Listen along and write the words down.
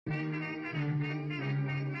Hello,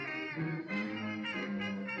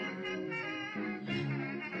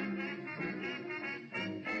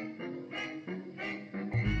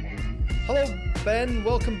 Ben.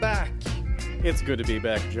 Welcome back. It's good to be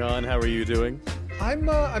back, John. How are you doing?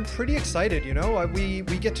 I'm pretty excited. You know, we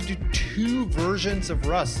get to do 2 versions of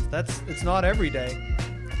Rust. It's not every day.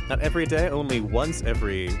 Not every day, only once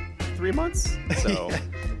every 3 months. So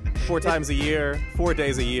 4 times a year, 4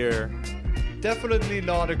 days a year. Definitely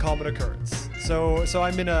not a common occurrence. So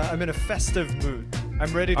I'm in a festive mood.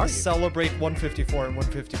 I'm ready to celebrate 154 and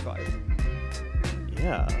 155.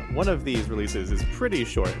 Yeah, one of these releases is pretty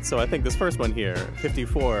short, so I think this first one here,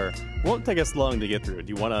 54, won't take us long to get through.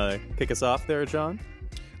 Do you want to kick us off there, John?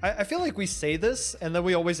 I feel like we say this, and then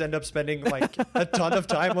we always end up spending like a ton of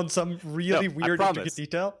time on some really weird, intricate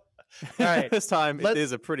detail. All right, this time it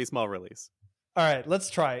is a pretty small release. All right, let's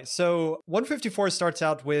try. So 154 starts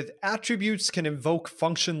out with attributes can invoke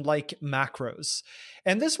function-like macros.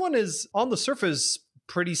 And this one is, on the surface,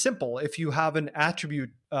 pretty simple. If you have an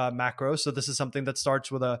attribute macro, so this is something that starts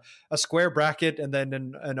with a square bracket and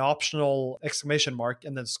then an optional exclamation mark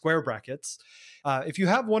and then square brackets. If you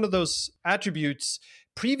have one of those attributes,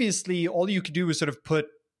 previously all you could do was sort of put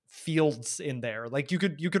fields in there. Like you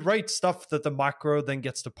could write stuff that the macro then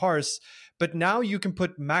gets to parse, but now you can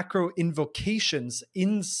put macro invocations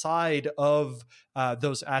inside of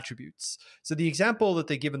those attributes. So the example that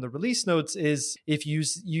they give in the release notes is if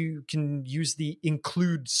you can use the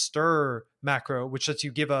include stir macro, which lets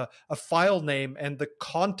you give a file name and the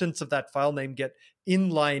contents of that file name get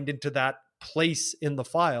inlined into that place in the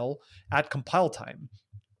file at compile time.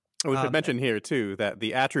 We should mention here, too, that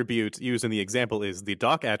the attribute used in the example is the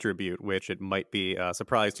doc attribute, which it might be a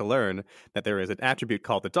surprise to learn that there is an attribute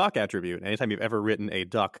called the doc attribute. Anytime you've ever written a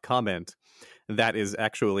doc comment, that is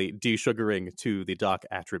actually desugaring to the doc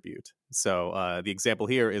attribute. So the example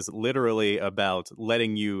here is literally about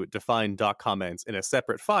letting you define doc comments in a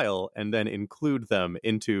separate file and then include them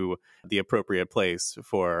into the appropriate place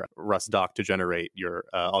for Rust doc to generate your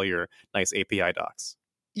all your nice API docs.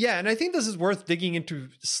 Yeah, and I think this is worth digging into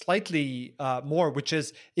slightly more, which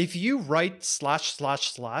is if you write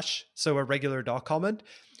 ///, so a regular doc comment,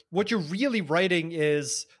 what you're really writing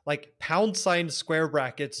is like # square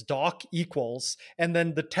brackets doc equals, and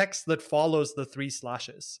then the text that follows the 3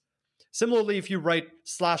 slashes. Similarly, if you write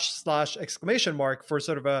 // exclamation mark for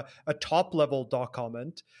sort of a top level doc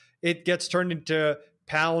comment, it gets turned into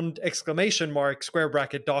 # exclamation mark square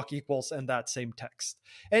bracket doc equals and that same text.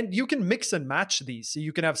 And you can mix and match these. So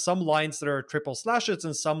you can have some lines that are triple slashes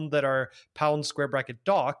and some that are # square bracket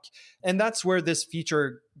doc. And that's where this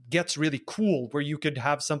feature gets really cool, where you could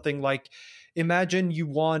have something like, imagine you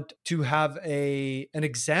want to have an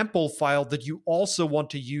example file that you also want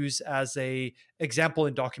to use as a example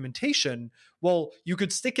in documentation. Well, you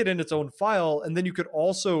could stick it in its own file, and then you could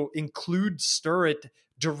also include stir it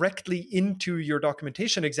directly into your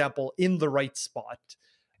documentation example in the right spot.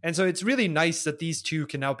 And so it's really nice that these two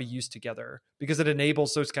can now be used together because it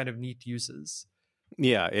enables those kind of neat uses.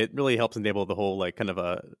 Yeah, it really helps enable the whole like kind of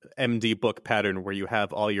a MD book pattern where you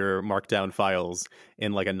have all your markdown files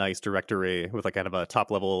in like a nice directory with like kind of a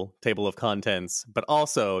top level table of contents. But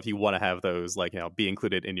also if you want to have those like, be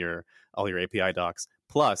included in all your API docs.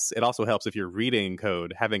 Plus, it also helps if you're reading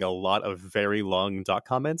code, having a lot of very long doc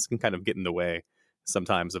comments can kind of get in the way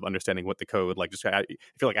sometimes of understanding what the code, like just I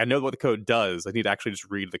feel like I know what the code does. I need to actually just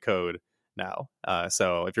read the code now.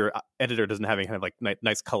 So if your editor doesn't have any kind of like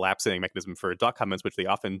nice collapsing mechanism for doc comments, which they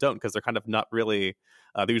often don't because they're kind of not really,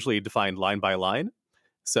 they're usually defined line by line.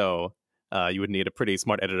 So you would need a pretty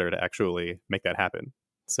smart editor to actually make that happen.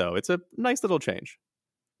 So it's a nice little change.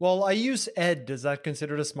 Well, I use Ed. Is that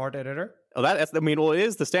considered a smart editor? Oh, it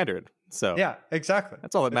is the standard. So yeah, exactly.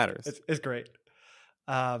 That's all that matters. It's great.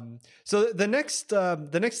 So the next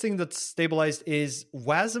thing that's stabilized is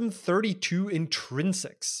WASM 32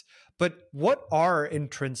 intrinsics. But what are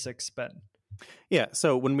intrinsics, Ben? Yeah,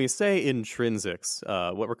 so when we say intrinsics,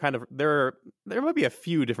 what we're kind of there might be a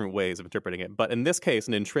few different ways of interpreting it, but in this case,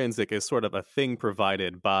 an intrinsic is sort of a thing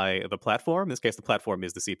provided by the platform. In this case, the platform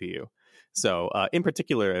is the CPU. So in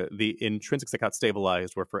particular, the intrinsics that got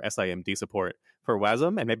stabilized were for SIMD support for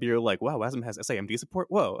WASM, and maybe you're like, wow, WASM has SIMD support?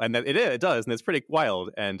 Whoa, and it does, and it's pretty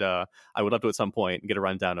wild. And I would love to at some point get a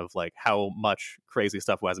rundown of like how much crazy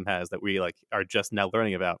stuff WASM has that we like are just now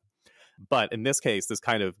learning about. But in this case, this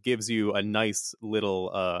kind of gives you a nice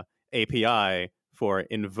little API for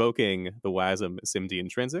invoking the WASM SIMD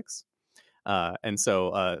intrinsics. And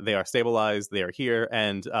so they are stabilized, they are here.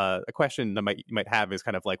 And a question that you might have is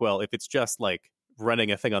kind of like, well, if it's just like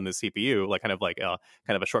running a thing on the CPU, like kind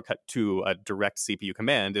of a shortcut to a direct CPU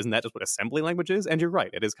command. Isn't that just what assembly language is? And you're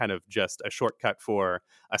right, it is kind of just a shortcut for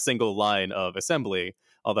a single line of assembly.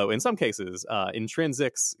 Although in some cases,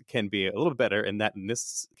 intrinsics can be a little bit better in that in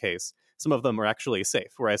this case, some of them are actually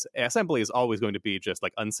safe. Whereas assembly is always going to be just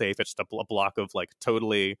like unsafe. It's just a block of like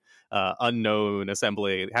totally unknown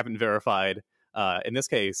assembly, haven't verified. In this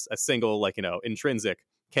case, a single intrinsic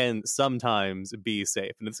can sometimes be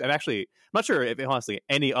safe. And actually, I'm not sure if honestly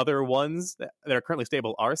any other ones that are currently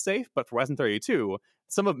stable are safe, but for WASM 32,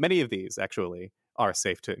 many of these actually are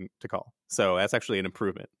safe to call. So that's actually an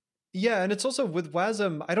improvement. Yeah, and it's also with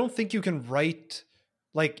WASM, I don't think you can write,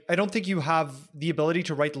 I don't think you have the ability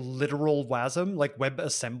to write literal WASM, like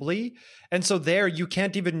WebAssembly. And so there you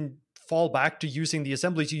can't even fall back to using the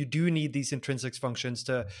assembly. So you do need these intrinsics functions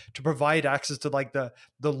to provide access to like the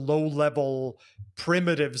low level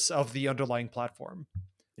primitives of the underlying platform.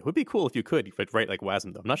 It would be cool if you could write like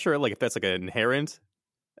WASM though. I'm not sure like if that's like an inherent.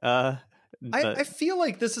 I feel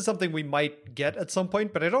like this is something we might get at some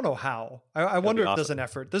point, but I don't know how. I wonder if there's an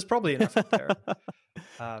effort. There's probably an effort there.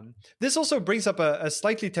 This also brings up a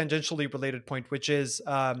slightly tangentially related point, which is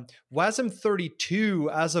WASM 32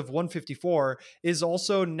 as of 154 is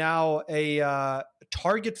also now a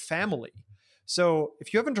target family. So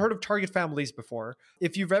if you haven't heard of target families before,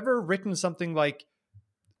 if you've ever written something like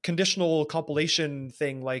conditional compilation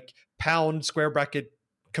thing like pound square bracket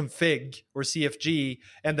config or CFG,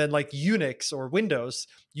 and then like Unix or Windows,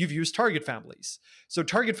 you've used target families. So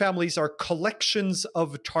target families are collections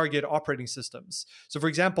of target operating systems. So for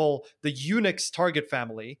example, the Unix target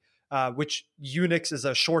family, which Unix is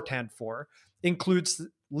a shorthand for, includes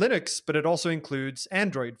Linux, but it also includes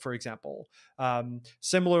Android, for example.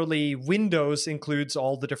 Similarly, Windows includes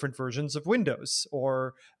all the different versions of Windows,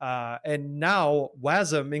 and now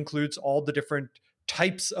WASM includes all the different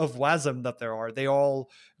types of WASM that there are. They all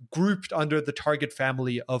grouped under the target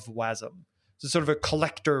family of WASM. So sort of a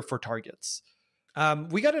collector for targets.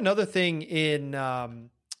 We got another thing in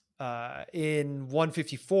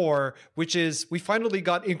 154, which is we finally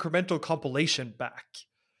got incremental compilation back.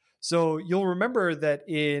 So you'll remember that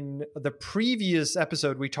in the previous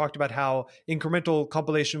episode, we talked about how incremental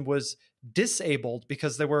compilation was disabled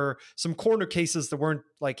because there were some corner cases that weren't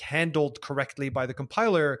like handled correctly by the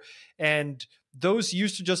compiler. And those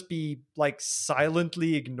used to just be like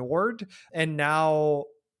silently ignored. And now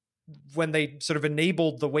when they sort of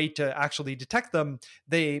enabled the way to actually detect them,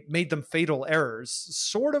 they made them fatal errors,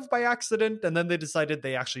 sort of by accident. And then they decided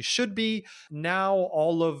they actually should be. Now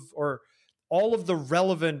all of the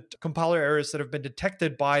relevant compiler errors that have been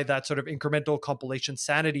detected by that sort of incremental compilation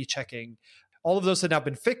sanity checking, all of those have now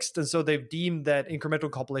been fixed. And so they've deemed that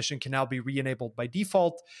incremental compilation can now be re-enabled by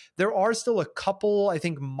default. There are still a couple, I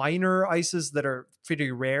think, minor ICEs that are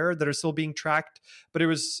pretty rare that are still being tracked. But it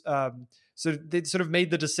was, so they sort of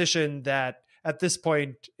made the decision that at this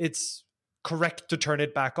point, it's correct to turn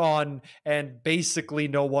it back on. And basically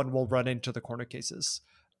no one will run into the corner cases.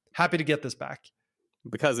 Happy to get this back.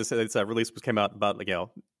 Because it's a release came out about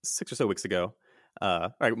 6 or so weeks ago,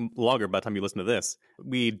 or longer by the time you listen to this.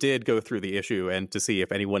 We did go through the issue and to see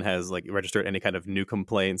if anyone has registered any kind of new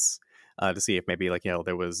complaints, to see if maybe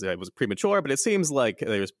there was it was premature. But it seems like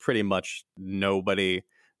there's pretty much nobody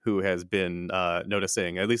who has been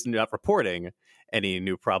noticing, at least not reporting, any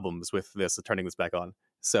new problems with this turning this back on.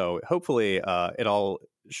 So hopefully it all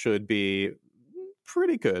should be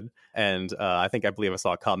pretty good. And I believe I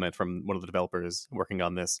saw a comment from one of the developers working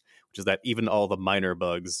on this, which is that even all the minor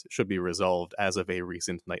bugs should be resolved as of a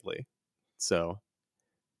recent nightly. So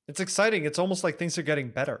it's exciting. It's almost like things are getting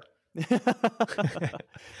better.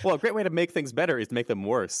 Well, a great way to make things better is to make them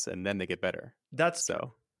worse, and then they get better. That's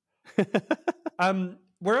so.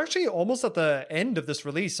 We're actually almost at the end of this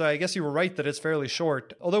release, so I guess you were right that it's fairly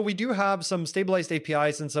short. Although we do have some stabilized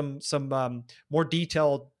APIs and some more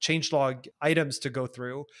detailed changelog items to go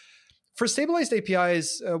through. For stabilized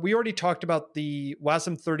APIs, we already talked about the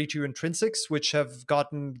WASM 32 intrinsics, which have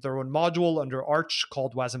gotten their own module under Arch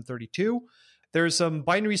called WASM 32. There's some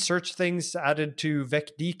binary search things added to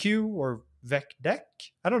VecDeque or VecDeck.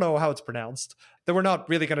 I don't know how it's pronounced. That we're not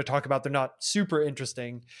really going to talk about. They're not super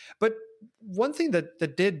interesting. But one thing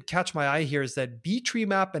that did catch my eye here is that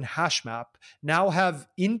bTreeMap and HashMap now have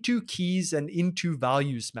into keys and into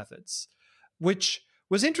values methods, which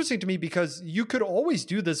was interesting to me because you could always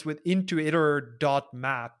do this with into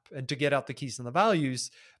iter.map and to get out the keys and the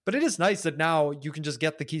values. But it is nice that now you can just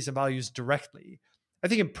get the keys and values directly. I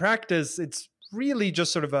think in practice, it's really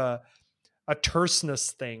just sort of a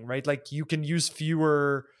terseness thing, right? Like you can use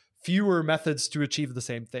fewer methods to achieve the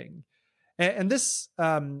same thing. And this,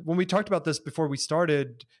 when we talked about this before we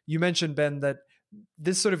started, you mentioned, Ben, that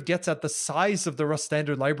this sort of gets at the size of the Rust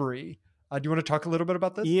standard library. Do you want to talk a little bit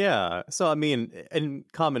about this? Yeah. So, I mean, in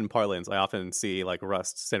common parlance, I often see like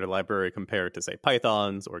Rust standard library compared to, say,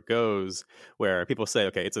 Python's or Go's, where people say,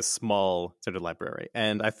 okay, it's a small standard library.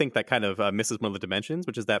 And I think that kind of misses one of the dimensions,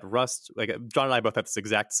 which is that Rust, like John and I both have this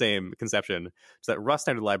exact same conception, is that Rust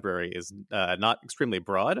standard library is not extremely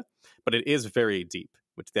broad, but it is very deep,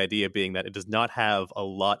 which the idea being that it does not have a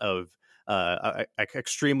lot of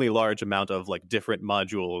extremely large amount of like different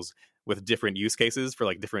modules with different use cases for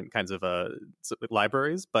like different kinds of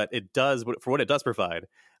libraries, but it does, for what it does provide,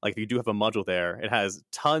 like if you do have a module there, it has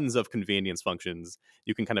tons of convenience functions.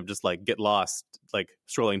 You can kind of just like get lost like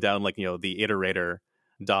strolling down like, you know, the iterator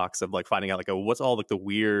docs of like finding out like, oh, what's all like the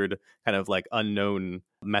weird kind of like unknown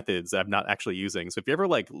methods that I'm not actually using. So if you ever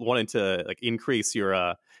like wanted to like increase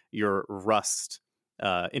your Rust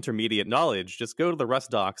intermediate knowledge, just go to the Rust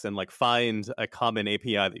docs and like find a common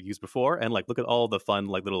API that you used before and like look at all the fun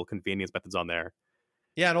like little convenience methods on there.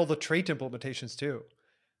 Yeah, and all the trait implementations too.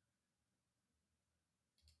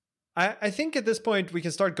 I think at this point we can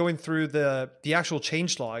start going through the actual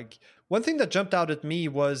changelog. One thing that jumped out at me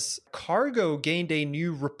was Cargo gained a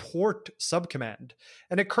new report subcommand,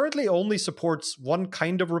 and it currently only supports one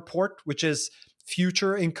kind of report, which is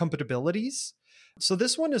future incompatibilities. So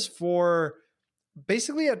this one is for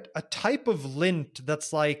basically a type of lint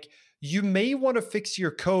that's like, you may want to fix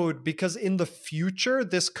your code because in the future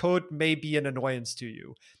this code may be an annoyance to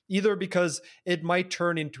you, either because it might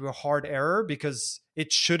turn into a hard error because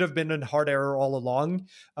it should have been a hard error all along,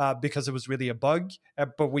 because it was really a bug,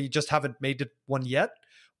 but we just haven't made it one yet,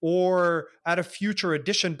 or at a future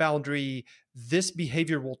edition boundary this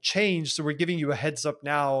behavior will change, so we're giving you a heads up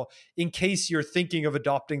now in case you're thinking of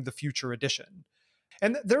adopting the future edition.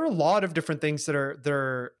 And there are a lot of different things that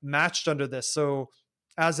are matched under this. So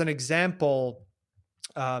as an example,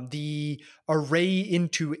 the array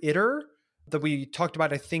into iter that we talked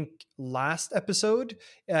about, I think, last episode,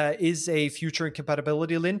 is a future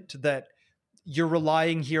incompatibility lint that you're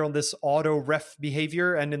relying here on this auto ref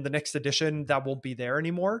behavior, and in the next edition that won't be there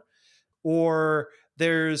anymore. Or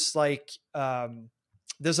there's like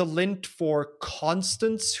there's a lint for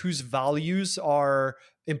constants whose values are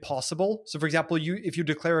impossible. So for example, if you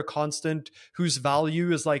declare a constant whose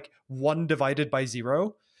value is like 1 divided by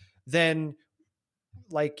 0, then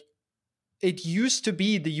like it used to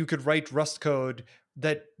be that you could write Rust code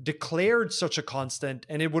that declared such a constant,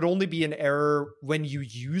 and it would only be an error when you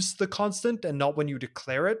use the constant and not when you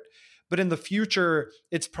declare it. But in the future,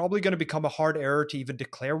 it's probably going to become a hard error to even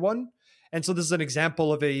declare one. And so this is an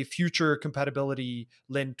example of a future compatibility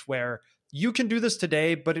lint where you can do this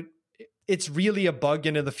today, but it's really a bug,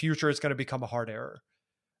 and in the future it's going to become a hard error.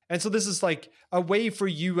 And so this is like a way for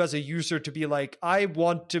you as a user to be like, I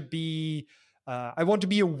want to be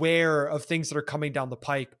aware of things that are coming down the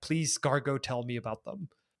pike. Please, Gargo, tell me about them.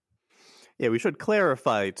 Yeah, we should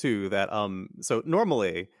clarify too that so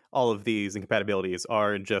normally all of these incompatibilities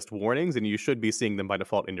are just warnings, and you should be seeing them by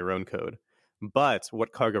default in your own code. But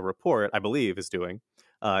what Cargo Report, I believe, is doing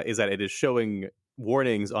is that it is showing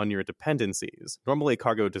warnings on your dependencies. Normally,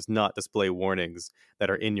 Cargo does not display warnings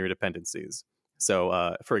that are in your dependencies.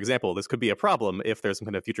 So, for example, this could be a problem if there's some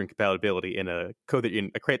kind of future incompatibility in a code that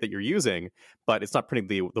in a crate that you're using, but it's not printing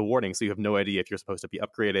the warning, so you have no idea if you're supposed to be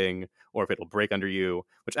upgrading or if it'll break under you.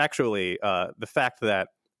 Which actually, the fact that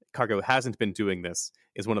Cargo hasn't been doing this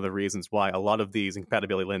is one of the reasons why a lot of these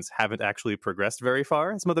incompatibility lints haven't actually progressed very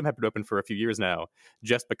far. Some of them have been open for a few years now,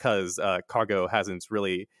 just because Cargo hasn't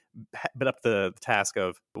really been up the task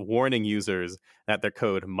of warning users that their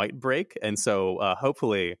code might break. And so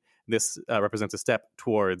hopefully this represents a step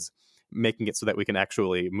towards making it so that we can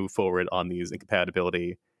actually move forward on these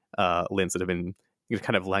incompatibility lints that have been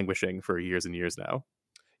kind of languishing for years and years now.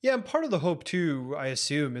 Yeah, and part of the hope too, I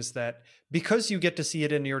assume, is that because you get to see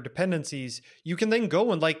it in your dependencies, you can then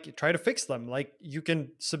go and like try to fix them. Like you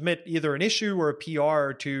can submit either an issue or a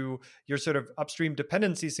PR to your sort of upstream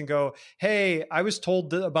dependencies and go, hey, I was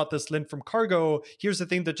told about this lint from Cargo. Here's the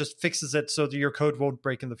thing that just fixes it so that your code won't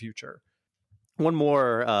break in the future. One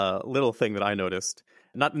more little thing that I noticed,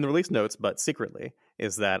 not in the release notes, but secretly,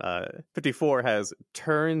 is that 54 has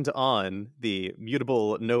turned on the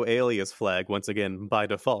mutable no alias flag once again by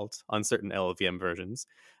default on certain LLVM versions.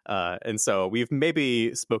 And so we've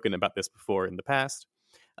maybe spoken about this before in the past.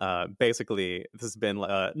 Basically, this has been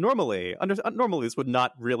normally this would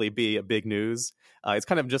not really be a big news. It's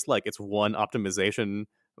kind of just like it's one optimization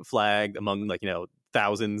flag among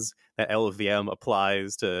thousands that LLVM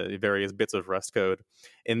applies to various bits of Rust code.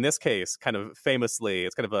 In this case, kind of famously,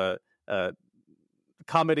 it's kind of a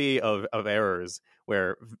comedy of errors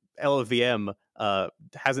where LLVM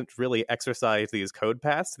hasn't really exercised these code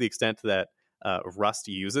paths to the extent that Rust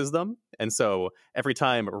uses them. And so every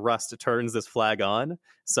time Rust turns this flag on,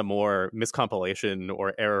 some more miscompilation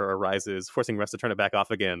or error arises, forcing Rust to turn it back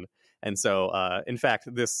off again. And so, in fact,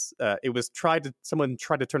 someone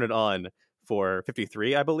tried to turn it on for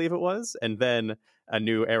 53, I believe it was, and then a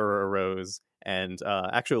new error arose. And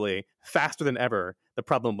actually, faster than ever, the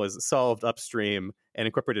problem was solved upstream and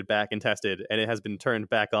incorporated back and tested, and it has been turned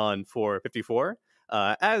back on for 54,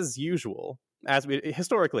 as usual.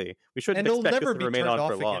 Historically, we shouldn't expect this to remain on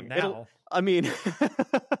for long. I mean,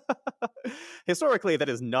 historically, that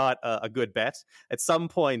is not a good bet. At some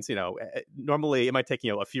point, normally it might take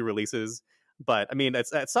a few releases, but I mean,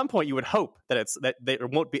 at some point you would hope that there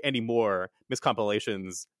won't be any more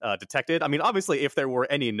miscompilations detected. I mean, obviously, if there were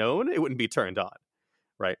any known, it wouldn't be turned on,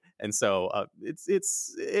 right? And so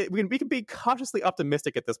we can be cautiously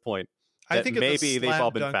optimistic at this point. I think maybe they've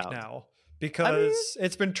all been found now. Because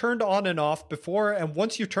it's been turned on and off before, and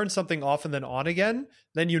once you turn something off and then on again,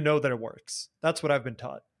 then you know that it works. That's what I've been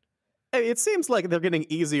taught. It seems like they're getting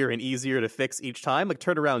easier and easier to fix each time. Like,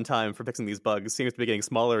 turnaround time for fixing these bugs seems to be getting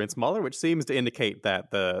smaller and smaller, which seems to indicate that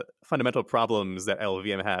the fundamental problems that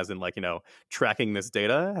LLVM has in tracking this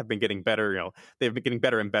data have been getting better. They've been getting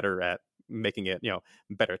better and better at making it,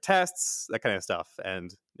 better tests, that kind of stuff.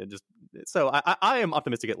 And so I am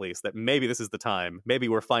optimistic, at least, that maybe this is the time. Maybe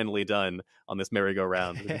we're finally done on this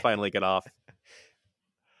merry-go-round. We can finally get off.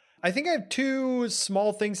 I think I have two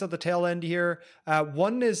small things at the tail end here.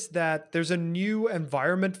 One is that there's a new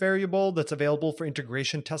environment variable that's available for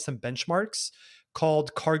integration tests and benchmarks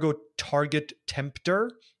called cargo target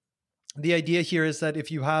tempter. The idea here is that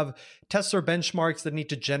if you have tests or benchmarks that need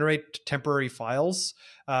to generate temporary files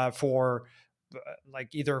for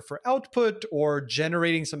either for output or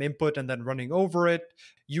generating some input and then running over it,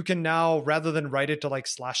 you can now, rather than write it to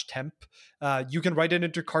 /temp, you can write it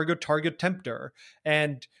into cargo target tempter.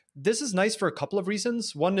 And this is nice for a couple of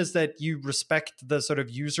reasons. One is that you respect the sort of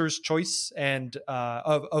user's choice and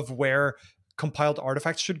of where compiled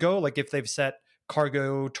artifacts should go. Like if they've set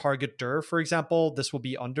cargo target dir, for example, this will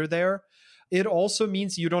be under there. It also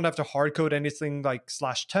means you don't have to hard code anything like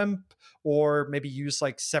 /temp or maybe use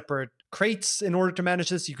separate crates in order to manage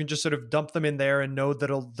this. You can just sort of dump them in there and know that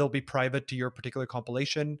they'll be private to your particular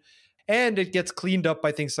compilation. And it gets cleaned up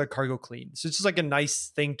by things like cargo clean. So it's just a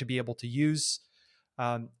nice thing to be able to use.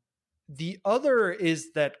 The other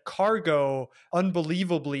is that Cargo,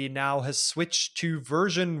 unbelievably, now has switched to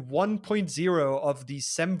version 1.0 of the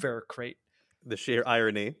Semver crate. The sheer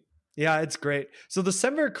irony. Yeah, it's great. So the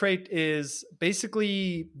Semver crate is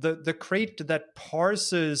basically the crate that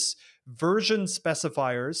parses version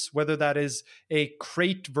specifiers, whether that is a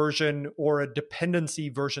crate version or a dependency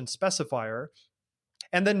version specifier,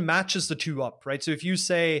 and then matches the two up, right? So if you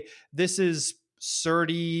say this is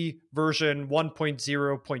SERDI version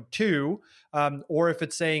 1.0.2, or if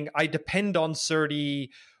it's saying I depend on SERDI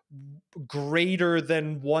greater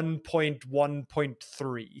than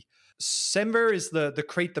 1.1.3. Semver is the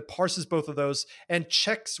crate that parses both of those and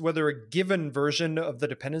checks whether a given version of the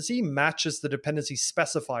dependency matches the dependency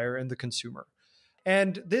specifier in the consumer.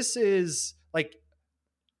 And this is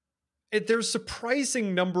there's a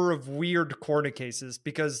surprising number of weird corner cases,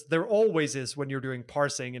 because there always is when you're doing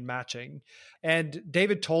parsing and matching. And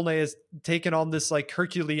David Tolnay has taken on this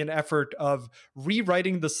Herculean effort of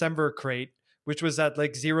rewriting the Semver crate, which was at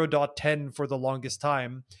 0.10 for the longest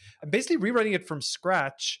time, and basically rewriting it from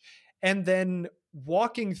scratch, and then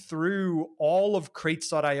walking through all of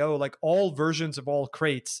crates.io, all versions of all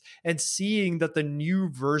crates, and seeing that the new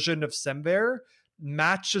version of Semver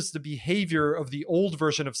matches the behavior of the old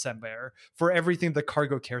version of Semver for everything that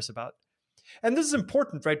Cargo cares about. And this is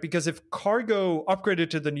important, right? Because if Cargo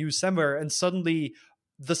upgraded to the new Semver and suddenly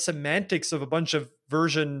the semantics of a bunch of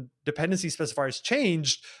version dependency specifiers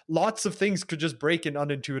changed, lots of things could just break in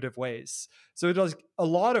unintuitive ways. So it was a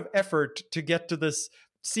lot of effort to get to this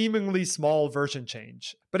seemingly small version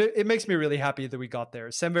change. But it makes me really happy that we got there.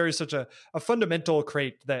 Semver is such a fundamental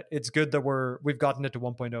crate that it's good that we've gotten it to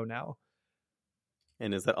 1.0 now.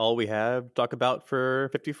 And is that all we have to talk about for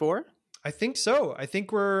 54? I think so. I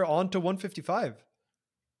think we're on to 155.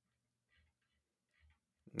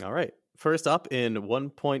 All right. First up in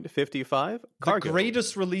 1.55, Cargo. The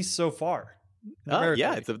greatest release so far.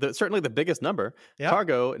 Yeah, it's certainly the biggest number. Yeah.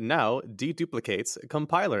 Cargo now deduplicates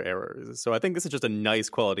compiler errors. So I think this is just a nice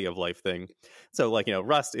quality of life thing. So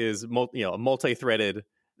Rust is a multi-threaded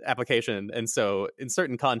application. And so in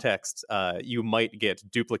certain contexts, you might get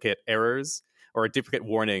duplicate errors or duplicate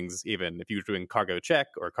warnings, even if you're doing cargo check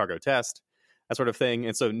or cargo test. that sort of thing.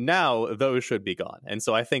 And so now those should be gone. And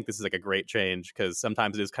so I think this is like a great change, because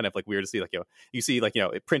sometimes it is kind of like weird to see like, you see like,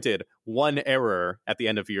 it printed one error at the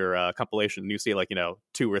end of your compilation, and you see like,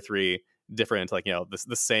 two or three different like,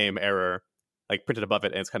 the same error like printed above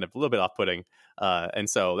it, and it's kind of a little bit off-putting. And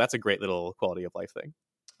so that's a great little quality of life thing.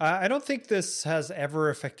 I don't think this has ever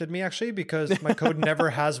affected me, actually, because my code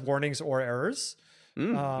never has warnings or errors.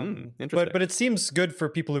 Interesting. But it seems good for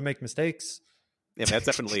people who make mistakes. Yeah, that's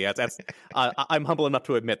definitely that's. I'm humble enough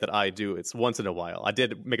to admit that I do. It's once in a while. I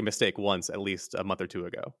did make a mistake once, at least a month or two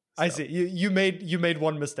ago. So. I see. You made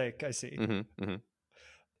one mistake. I see.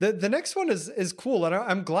 The next one is cool, and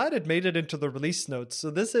I'm glad it made it into the release notes. So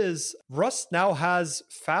this is Rust now has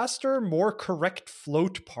faster, more correct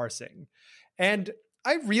float parsing, and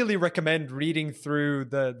I really recommend reading through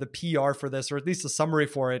the PR for this, or at least a summary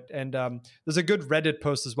for it. And there's a good Reddit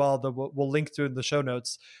post as well that we'll link to in the show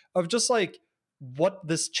notes, of just like what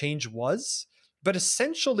this change was. But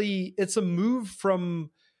essentially, it's a move from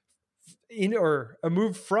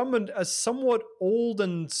a somewhat old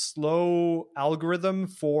and slow algorithm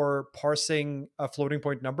for parsing floating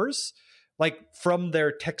point numbers, like from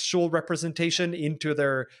their textual representation into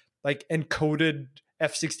their like encoded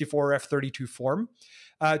F64 or F32 form,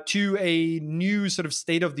 to a new sort of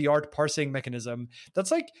state-of-the-art parsing mechanism that's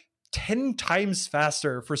like 10 times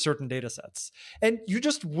faster for certain data sets. And you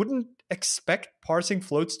just wouldn't expect parsing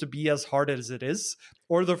floats to be as hard as it is,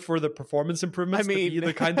 or for the performance improvements to be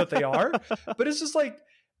the kind that they are. But it's just like,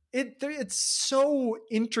 it's so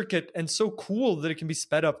intricate and so cool that it can be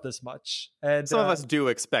sped up this much. And some of us do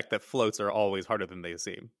expect that floats are always harder than they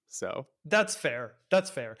seem. So that's fair.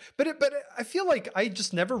 But I feel like I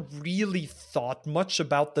just never really thought much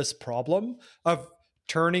about this problem of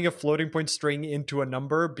turning a floating point string into a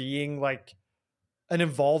number being like an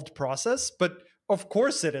involved process. But of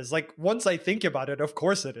course it is. Like, once I think about it, of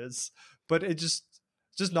course it is. But it's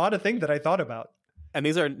just not a thing that I thought about. And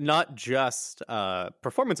these are not just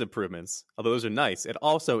performance improvements, although those are nice. It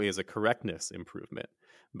also is a correctness improvement,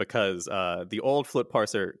 because the old float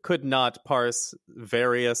parser could not parse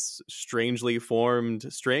various strangely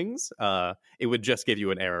formed strings. It would just give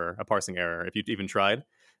you an error, a parsing error, if you even tried.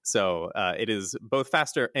 So it is both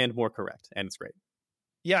faster and more correct, and it's great.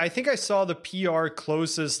 Yeah, I think I saw the PR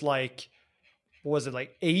closes like, what was it,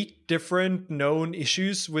 like 8 different known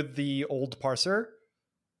issues with the old parser.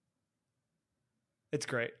 It's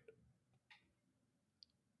great.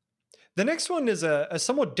 The next one is a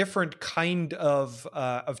somewhat different kind of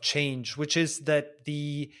change, which is that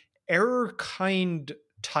the error kind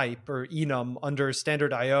type, or enum, under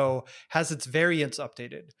standard IO has its variants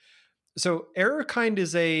updated. So error kind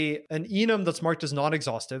is an enum that's marked as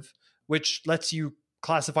non-exhaustive, which lets you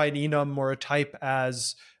classify an enum or a type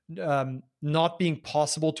as not being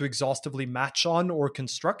possible to exhaustively match on or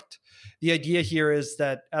construct. The idea here is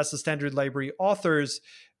that as the standard library authors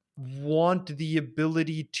want the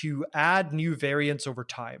ability to add new variants over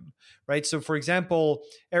time, right? So for example,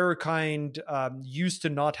 error kind used to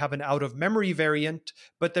not have an out of memory variant,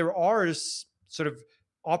 but there are sort of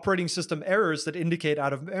operating system errors that indicate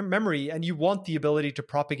out of memory, and you want the ability to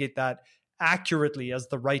propagate that accurately as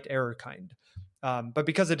the right error kind. But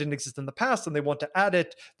because it didn't exist in the past and they want to add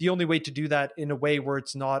it, the only way to do that in a way where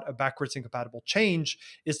it's not a backwards incompatible change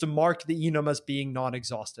is to mark the enum as being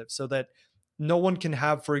non-exhaustive, so that no one can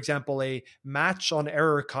have, for example, a match on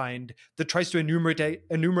error kind that tries to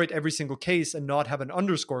enumerate every single case and not have an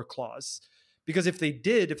underscore clause. Because if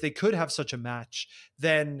they could have such a match,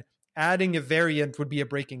 then adding a variant would be a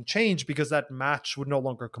breaking change, because that match would no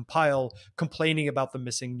longer compile, complaining about the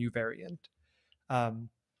missing new variant.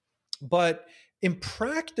 But in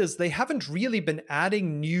practice, they haven't really been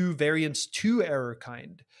adding new variants to error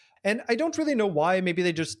kind. And I don't really know why. Maybe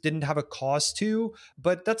they just didn't have a cause to,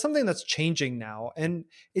 but that's something that's changing now. And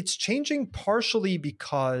it's changing partially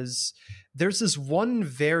because there's this one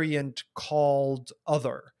variant called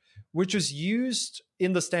other, which is used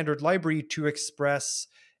in the standard library to express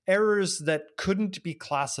errors that couldn't be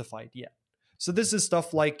classified yet. So this is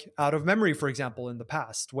stuff like out of memory, for example, in the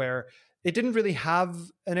past, where it didn't really have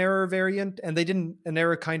an error variant, and they didn't an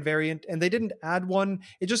error kind variant, and they didn't add one.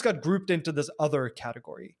 It just got grouped into this other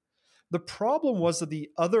category. The problem was that the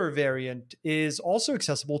other variant is also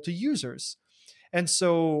accessible to users. And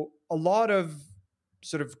so a lot of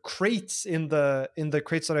sort of crates in the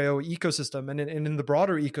crates.io ecosystem and in the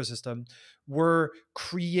broader ecosystem were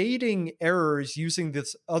creating errors using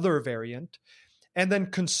this other variant. And then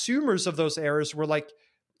consumers of those errors were like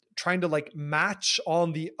trying to like match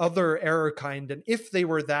on the other error kind. And if they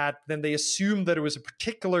were that, then they assumed that it was a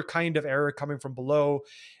particular kind of error coming from below.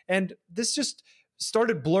 And this just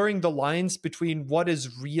started blurring the lines between what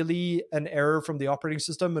is really an error from the operating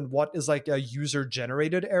system and what is like a user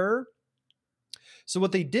generated error. So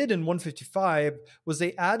what they did in 155 was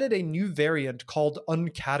they added a new variant called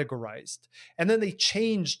uncategorized. And then they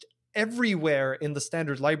changed everywhere in the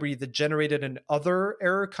standard library that generated an other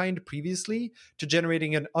error kind previously to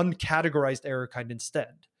generating an uncategorized error kind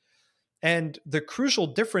instead. And the crucial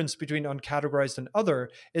difference between uncategorized and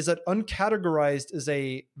other is that uncategorized is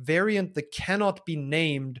a variant that cannot be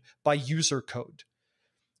named by user code.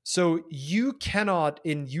 So you cannot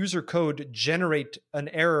in user code generate an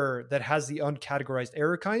error that has the uncategorized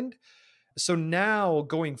error kind. So now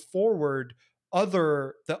going forward,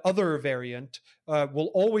 the other variant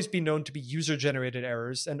will always be known to be user generated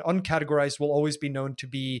errors, and uncategorized will always be known to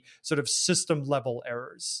be sort of system level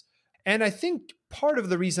errors. And I think part of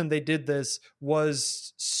the reason they did this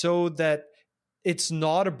was so that it's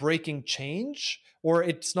not a breaking change, or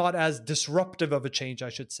it's not as disruptive of a change, I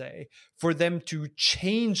should say, for them to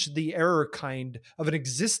change the error kind of an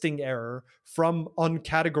existing error from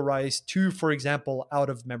uncategorized to, for example, out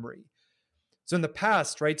of memory. So in the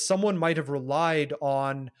past, right, someone might have relied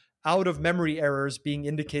on out of memory errors being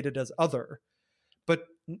indicated as other. But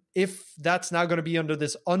if that's now going to be under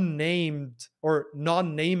this unnamed or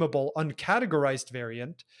non-nameable uncategorized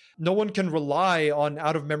variant, no one can rely on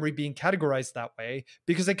out of memory being categorized that way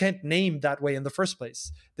because they can't name that way in the first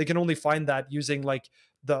place. They can only find that using like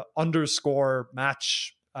the underscore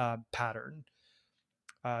match pattern.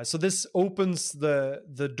 So this opens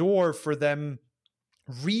the door for them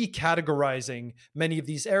recategorizing many of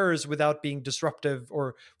these errors without being disruptive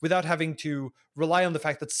or without having to rely on the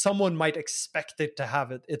fact that someone might expect it to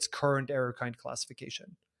have its current error kind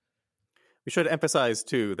classification. We should emphasize,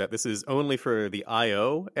 too, that this is only for the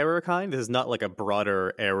IO error kind. This is not like a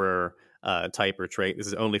broader error type or trait. This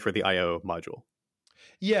is only for the IO module.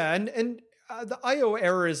 Yeah, and the IO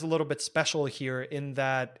error is a little bit special here in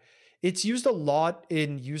that it's used a lot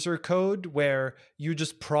in user code where you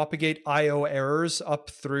just propagate IO errors up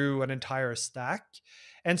through an entire stack.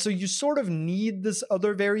 And so you sort of need this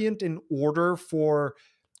other variant in order for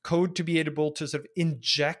code to be able to sort of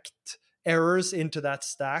inject errors into that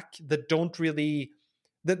stack that don't really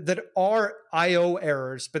that are IO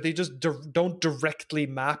errors, but they just don't directly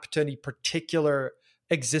map to any particular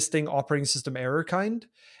existing operating system error kind.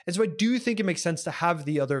 And so I do think it makes sense to have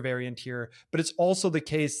the other variant here, but it's also the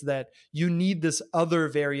case that you need this other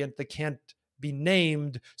variant that can't be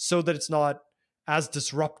named so that it's not as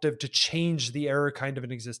disruptive to change the error kind of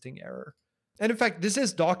an existing error. And in fact, this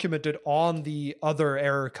is documented on the other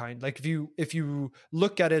error kind. Like if you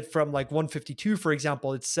look at it from like 152, for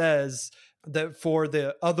example, it says that for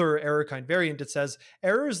the other error kind variant, it says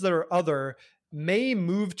errors that are other may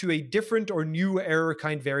move to a different or new error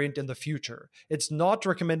kind variant in the future. It's not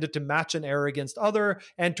recommended to match an error against other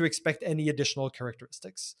and to expect any additional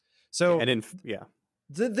characteristics. So,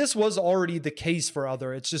 this was already the case for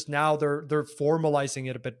other. It's just now they're formalizing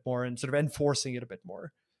it a bit more and sort of enforcing it a bit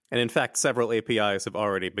more. And in fact, several APIs have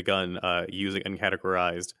already begun using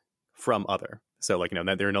uncategorized from other. So, like,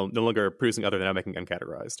 they're no longer producing other, they're now making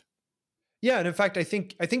uncategorized. Yeah, and in fact, I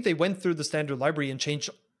think they went through the standard library and changed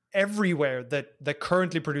everywhere that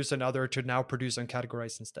currently produce another to now produce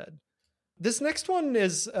uncategorized instead. This next one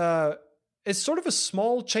is sort of a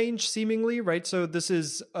small change seemingly, right? So this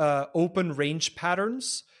is open range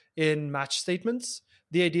patterns in match statements.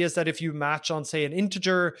 The idea is that if you match on, say, an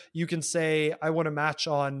integer, you can say, I want to match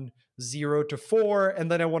on 0 to 4,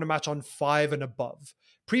 and then I want to match on 5 and above.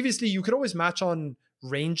 Previously, you could always match on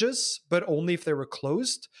ranges, but only if they were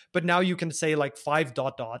closed. But now you can say like 5 ...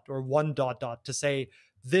 or 1 ... to say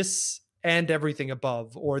this and everything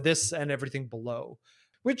above, or this and everything below,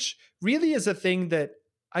 which really is a thing that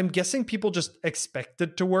I'm guessing people just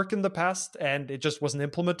expected to work in the past and it just wasn't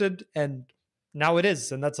implemented. And now it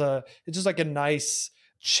is. And it's just like a nice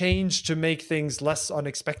change to make things less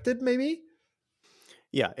unexpected, maybe.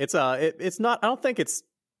 Yeah, it's not, I don't think it's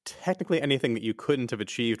technically anything that you couldn't have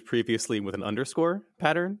achieved previously with an underscore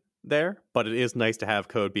pattern there, but it is nice to have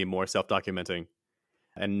code be more self-documenting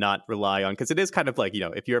and not rely on, because it is kind of like,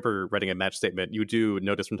 if you're ever writing a match statement, you do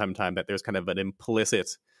notice from time to time that there's kind of an implicit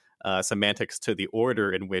semantics to the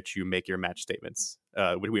order in which you make your match statements,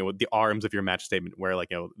 with the arms of your match statement, where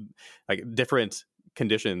like different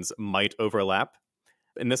conditions might overlap.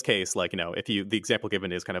 In this case, like, if the example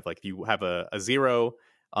given is kind of like, if you have a 0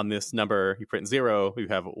 on this number, you print 0. You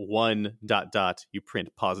have 1 ... you print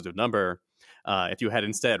positive number. If you had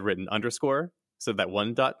instead written underscore, so that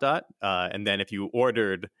 1 ... and then if you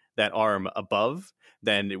ordered that arm above,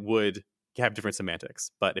 then it would have different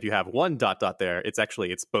semantics. But if you have one dot dot there, it's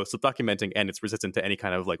both self-documenting and it's resistant to any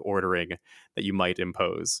kind of like ordering that you might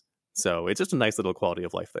impose. So it's just a nice little quality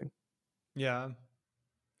of life thing. Yeah.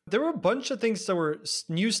 There were a bunch of things that were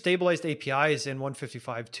new stabilized APIs in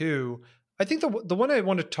 155 too. I think the one I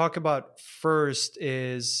want to talk about first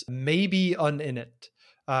is maybe uninit.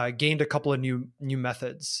 Gained a couple of new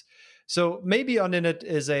methods. So maybe uninit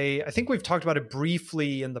is I think we've talked about it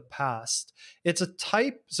briefly in the past. It's a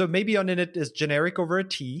type, so maybe uninit is generic over a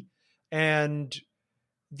T, and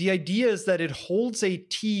the idea is that it holds a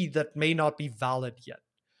T that may not be valid yet.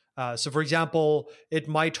 So for example, it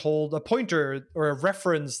might hold a pointer or a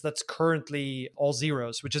reference that's currently all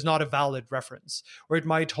zeros, which is not a valid reference. Or it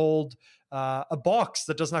might hold a box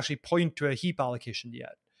that doesn't actually point to a heap allocation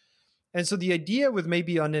yet. And so the idea with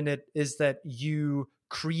maybe uninit is that you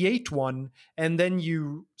create one and then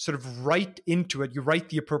you sort of write into it, you write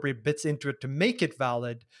the appropriate bits into it to make it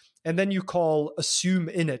valid. And then you call assume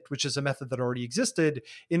init, which is a method that already existed,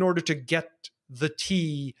 in order to get the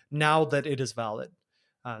T now that it is valid.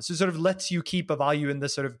 So it sort of lets you keep a value in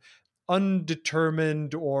this sort of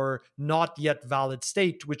undetermined or not yet valid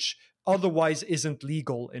state, which otherwise isn't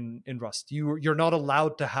legal in Rust. You're not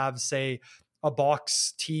allowed to have, say, a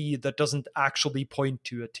box T that doesn't actually point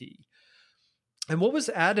to a T. And what was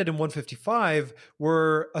added in 155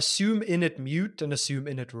 were assume init mute and assume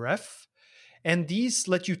init ref. And these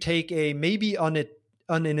let you take a maybe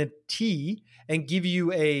uninit T and give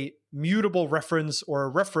you a mutable reference or a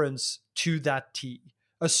reference to that T,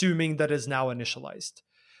 assuming that is now initialized.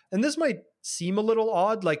 And this might seem a little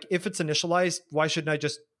odd. Like, if it's initialized, why shouldn't I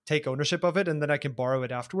just take ownership of it and then I can borrow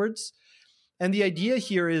it afterwards? And the idea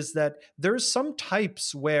here is that there's some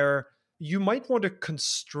types where you might want to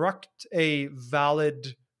construct a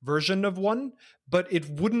valid version of one, but it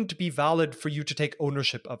wouldn't be valid for you to take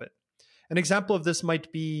ownership of it. An example of this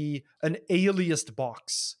might be an aliased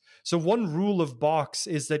box. So one rule of box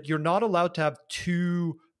is that you're not allowed to have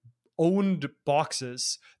two owned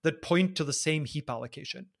boxes that point to the same heap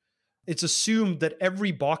allocation. It's assumed that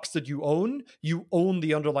every box that you own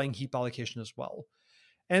the underlying heap allocation as well.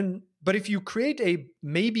 But if you create a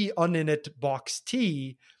maybe uninit box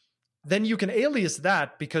T, then you can alias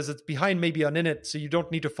that because it's behind maybe uninit, so you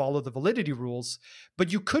don't need to follow the validity rules.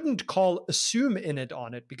 But you couldn't call assume init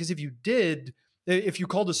on it, because if you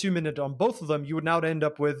called assume init on both of them, you would now end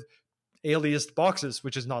up with aliased boxes,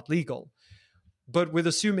 which is not legal. But with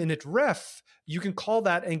assume init ref, you can call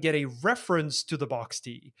that and get a reference to the box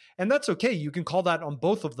T. And that's okay. You can call that on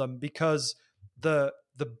both of them because the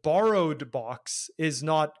borrowed box is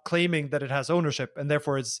not claiming that it has ownership and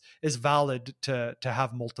therefore is valid to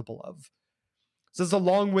have multiple of. So it's a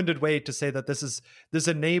long-winded way to say that this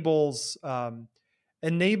enables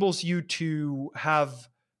you to have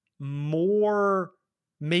more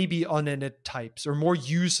maybe uninit types, or more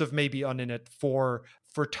use of maybe uninit for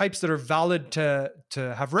types that are valid to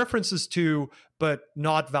have references to, but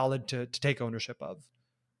not valid to take ownership of.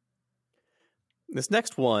 This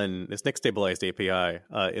next stabilized API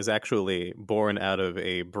is actually born out of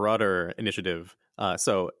a broader initiative.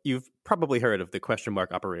 So you've probably heard of the question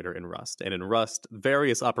mark operator in Rust. And in Rust,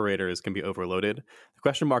 various operators can be overloaded. The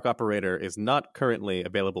question mark operator is not currently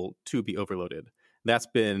available to be overloaded. That's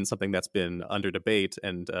been something that's been under debate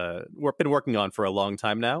and we've been working on for a long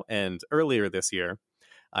time now. And earlier this year,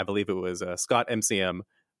 I believe it was Scott MCM,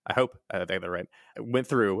 I hope I got that right, went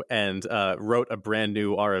through and wrote a brand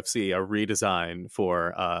new RFC, a redesign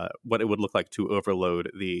for what it would look like to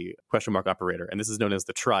overload the question mark operator. And this is known as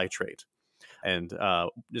the try trait. And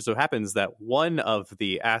it so happens that one of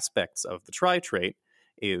the aspects of the try trait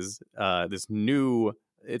is this new,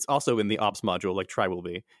 it's also in the ops module like try will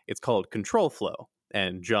be. It's called control flow.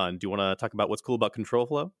 And John, do you want to talk about what's cool about control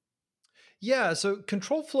flow? Yeah, so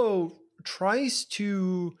control flow tries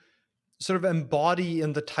to sort of embody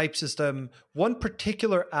in the type system one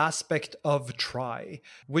particular aspect of try,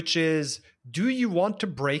 which is, do you want to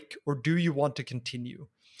break or do you want to continue?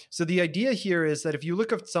 So the idea here is that if you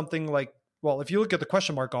look at something like, well, if you look at the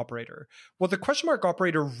question mark operator, what the question mark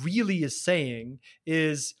operator really is saying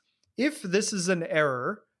is, if this is an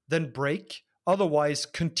error, then break. Otherwise,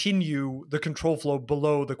 continue the control flow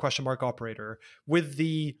below the question mark operator with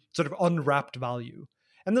the sort of unwrapped value.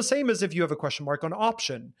 And the same as if you have a question mark on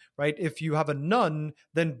option, right? If you have a none,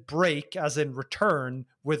 then break as in return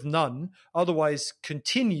with none. Otherwise,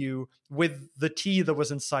 continue with the T that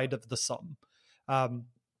was inside of the sum. And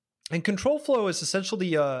control flow is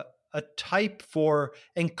essentially a type for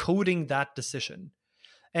encoding that decision.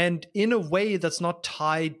 And in a way that's not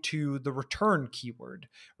tied to the return keyword,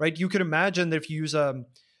 right? You could imagine that if you use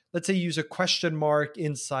let's say you use a question mark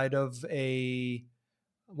inside of a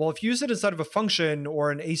Well, if you use it inside of a function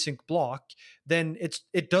or an async block, then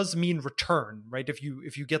it does mean return, right? If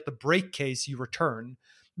you get the break case, you return.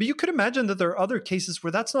 But you could imagine that there are other cases where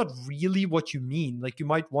that's not really what you mean. Like you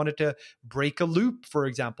might want it to break a loop, for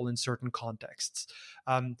example, in certain contexts.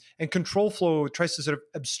 And control flow tries to sort of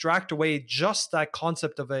abstract away just that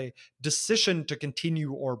concept of a decision to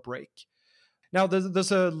continue or break. Now,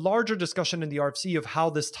 there's a larger discussion in the RFC of how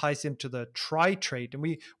this ties into the try trait, and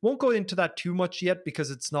we won't go into that too much yet because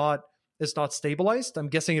it's not stabilized. I'm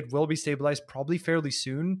guessing it will be stabilized probably fairly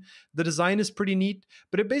soon. The design is pretty neat,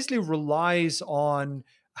 but it basically relies on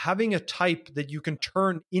having a type that you can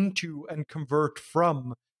turn into and convert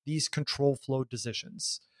from these control flow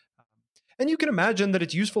decisions. And you can imagine that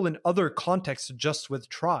it's useful in other contexts just with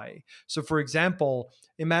try. So for example,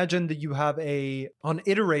 imagine that you have on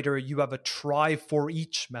iterator, you have a try for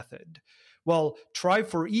each method. Well, try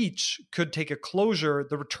for each could take a closure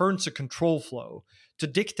that returns a control flow to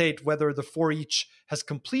dictate whether the for each has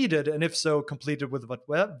completed, and if so, completed with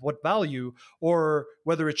what value, or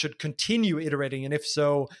whether it should continue iterating, and if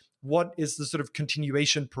so, what is the sort of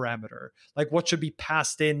continuation parameter? Like what should be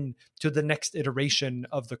passed in to the next iteration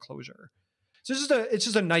of the closure? So it's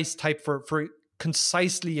just a nice type for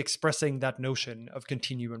concisely expressing that notion of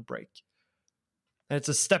continue and break. And it's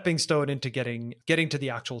a stepping stone into getting to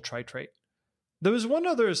the actual try trait. There was one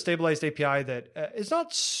other stabilized API that is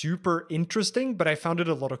not super interesting, but I found it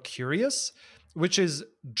a little curious, which is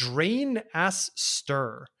drain as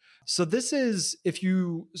stir. So this is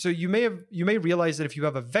you may realize that if you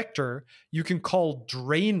have a vector, you can call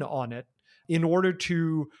drain on it in order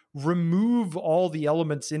to remove all the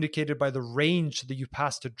elements indicated by the range that you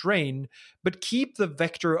pass to drain, but keep the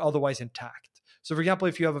vector otherwise intact. So for example,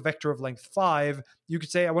 if you have a vector of length 5, you could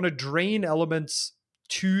say, I want to drain elements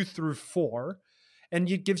 2 through 4, and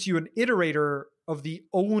it gives you an iterator of the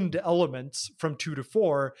owned elements from 2 to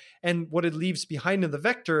 4, and what it leaves behind in the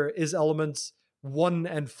vector is elements 1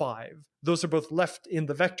 and 5. Those are both left in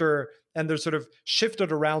the vector, and they're sort of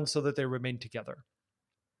shifted around so that they remain together.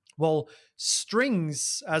 Well,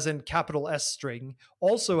 strings, as in capital S string,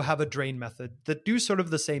 also have a drain method that do sort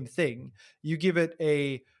of the same thing. You give it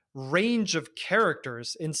a range of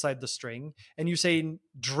characters inside the string, and you say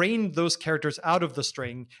drain those characters out of the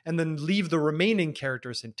string, and then leave the remaining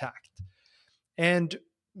characters intact. And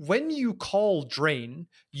when you call drain,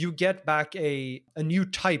 you get back a new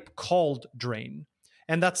type called drain,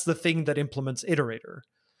 and that's the thing that implements iterator.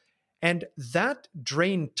 And that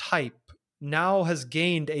drain type now has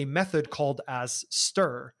gained a method called as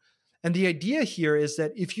stir. And the idea here is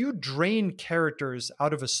that if you drain characters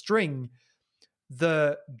out of a string,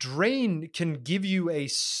 the drain can give you a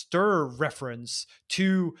stir reference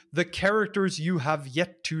to the characters you have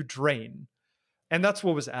yet to drain. And that's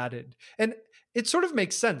what was added. And it sort of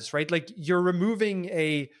makes sense, right? Like you're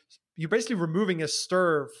basically removing a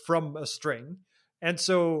stir from a string. And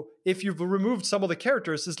so if you've removed some of the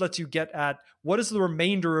characters, this lets you get at what is the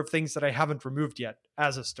remainder of things that I haven't removed yet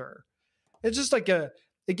as a stir. It's just like it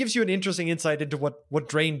gives you an interesting insight into what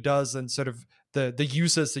drain does and sort of the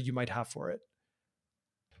uses that you might have for it.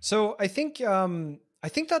 So I think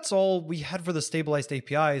that's all we had for the stabilized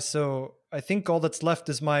API. So I think all that's left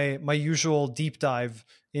is my usual deep dive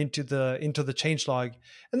into the changelog.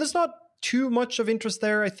 And there's not too much of interest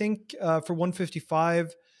there, I think, for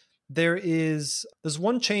 155. There's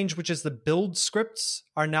one change, which is the build scripts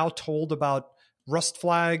are now told about Rust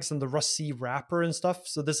flags and the Rust C wrapper and stuff.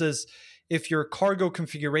 So this is if your cargo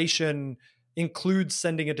configuration includes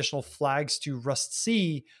sending additional flags to Rust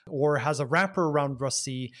C or has a wrapper around Rust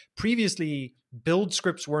C. Previously, build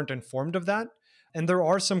scripts weren't informed of that. And there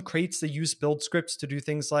are some crates that use build scripts to do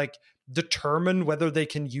things like determine whether they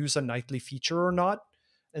can use a nightly feature or not.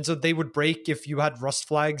 And so they would break if you had Rust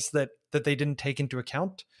flags that they didn't take into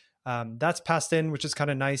account. That's passed in, which is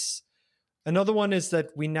kind of nice. Another one is that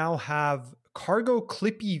we now have cargo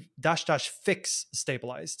clippy -- fix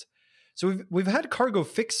stabilized. So we've had cargo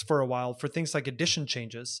fix for a while for things like addition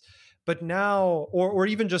changes, but now, or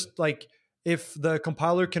even just like if the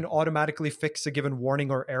compiler can automatically fix a given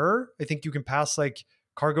warning or error, I think you can pass like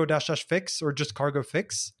cargo -- fix or just cargo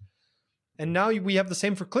fix. And now we have the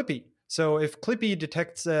same for clippy. So if clippy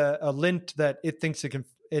detects a lint that it thinks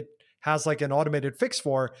it has like an automated fix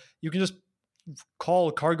for, you can just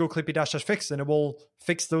call cargo clippy -- fix and it will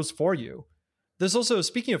fix those for you. There's also,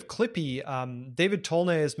 speaking of clippy, David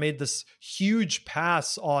Tolnay has made this huge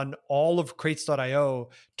pass on all of crates.io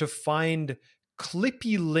to find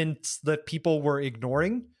clippy lints that people were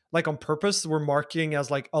ignoring, like on purpose, were marking as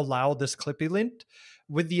like allow this clippy lint,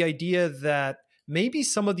 with the idea that maybe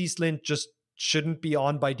some of these lint just shouldn't be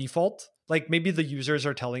on by default. Like maybe the users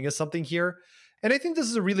are telling us something here. And I think this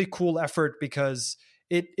is a really cool effort because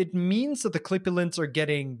it means that the Clippy lints are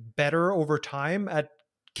getting better over time at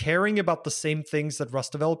caring about the same things that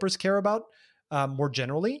Rust developers care about more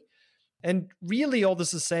generally. And really all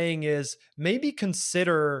this is saying is maybe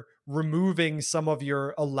consider removing some of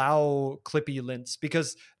your allow Clippy lints,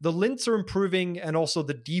 because the lints are improving and also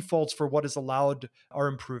the defaults for what is allowed are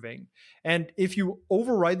improving. And if you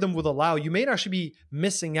override them with allow, you may actually be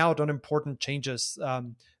missing out on important changes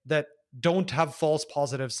that don't have false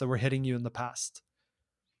positives that were hitting you in the past.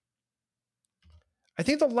 I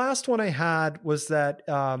think the last one I had was that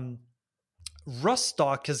Rust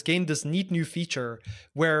doc has gained this neat new feature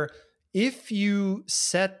where if you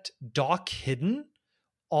set doc hidden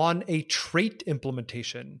on a trait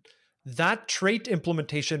implementation, that trait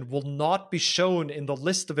implementation will not be shown in the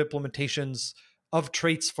list of implementations of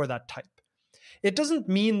traits for that type. It doesn't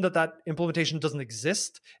mean that that implementation doesn't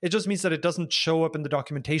exist. It just means that it doesn't show up in the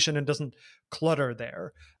documentation and doesn't clutter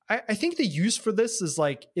there. I think the use for this is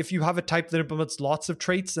like if you have a type that implements lots of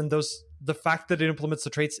traits and the fact that it implements the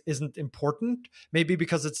traits isn't important, maybe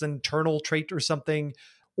because it's an internal trait or something,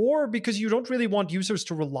 or because you don't really want users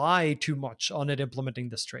to rely too much on it implementing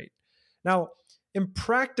this trait. Now, in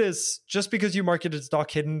practice, just because you mark it as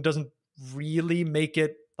doc hidden doesn't really make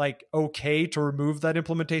it like okay to remove that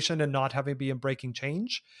implementation and not having it be a breaking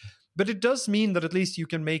change. But it does mean that at least you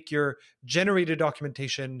can make your generated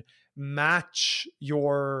documentation match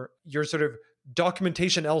your sort of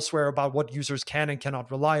documentation elsewhere about what users can and cannot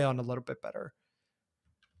rely on a little bit better.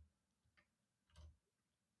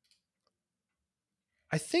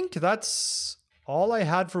 I think that's all I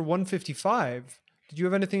had for 155. Did you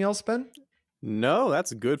have anything else, Ben? No,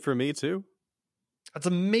 that's good for me too. That's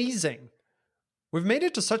amazing. We've made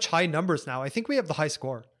it to such high numbers now. I think we have the high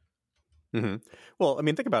score. Mm-hmm. Well, I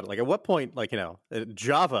mean, think about it. Like, at what point, like,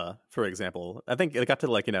 Java, for example, I think it got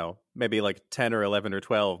to, like, maybe like 10 or 11 or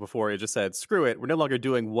 12 before it just said, screw it, we're no longer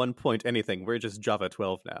doing 1 point anything. We're just Java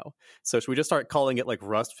 12 now. So should we just start calling it, like,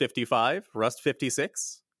 Rust 55, Rust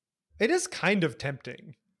 56? It is kind of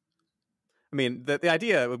tempting. I mean, the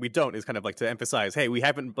idea we don't is kind of like to emphasize, hey, we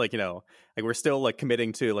haven't, like, like we're still, like,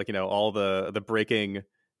 committing to, like, all the breaking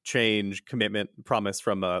change commitment promise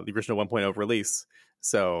from the original 1.0 release.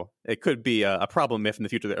 So it could be a problem if in the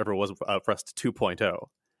future there ever was Rust 2.0,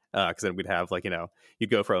 because then we'd have, like, you'd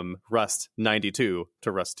go from Rust 92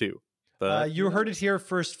 to Rust 2. But you heard it here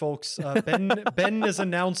first, folks. Ben is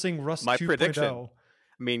announcing Rust 2.0. My prediction.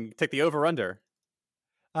 I mean, take the over-under.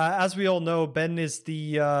 As we all know, Ben is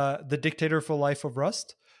the dictator for life of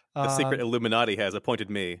Rust. The secret Illuminati has appointed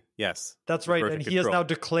me. Yes. That's right. And he has now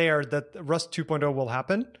declared that Rust 2.0 will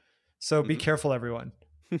happen. So be careful, everyone.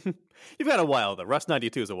 You've got a while, though. Rust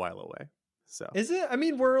 92 is a while away. So is it? I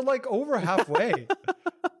mean, we're like over halfway.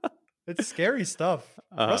 It's scary stuff.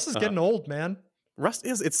 Rust is getting old, man. Rust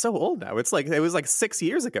it's so old now. It's like, it was like 6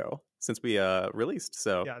 years ago since we released.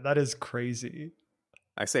 So yeah, that is crazy.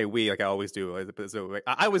 I say we, like I always do. So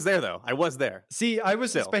I was there, though. I was there. See, I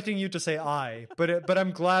was expecting you to say I, but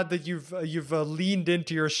I'm glad that you've leaned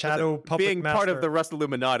into your shadow puppet being master. Part of the Rust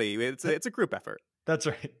Illuminati. It's a group effort. That's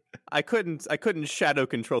right. I couldn't shadow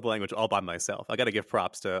control the language all by myself. I got to give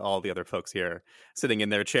props to all the other folks here, sitting in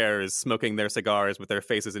their chairs, smoking their cigars with their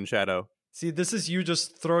faces in shadow. See, this is you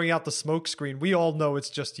just throwing out the smoke screen. We all know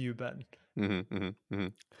it's just you, Ben.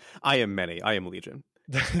 I am many. I am legion.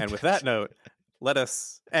 And with that note, let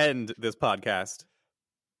us end this podcast.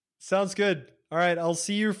 Sounds good. All right, I'll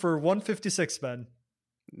see you for 156, Ben.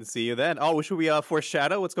 See you then. Oh, should we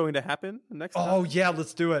foreshadow what's going to happen next time? Oh, yeah,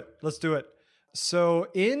 let's do it. So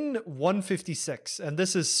in 156, and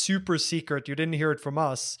this is super secret, you didn't hear it from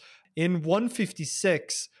us, in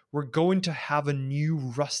 156, we're going to have a new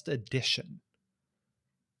Rust edition.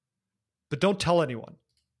 But don't tell anyone.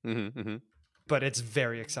 But it's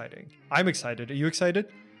very exciting. I'm excited. Are you excited?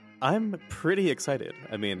 I'm pretty excited.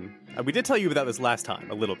 I mean, we did tell you about this last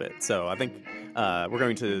time a little bit, so I think we're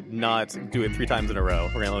going to not do it 3 times in a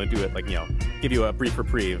row. We're going to do it, like, give you a brief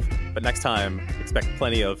reprieve. But next time, expect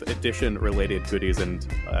plenty of edition-related goodies and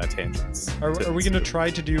tangents. Are we going to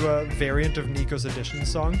try to do a variant of Nico's edition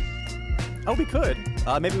song? Oh, we could.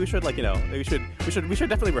 Maybe we should, we should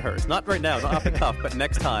definitely rehearse. Not right now, not off the cuff, but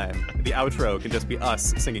next time, the outro can just be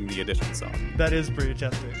us singing the edition song. That is pretty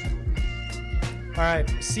tempting. All right,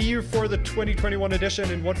 see you for the 2021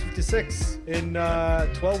 edition in 156 in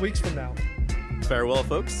 12 weeks from now. Farewell,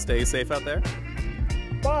 folks. Stay safe out there.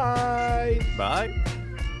 Bye. Bye.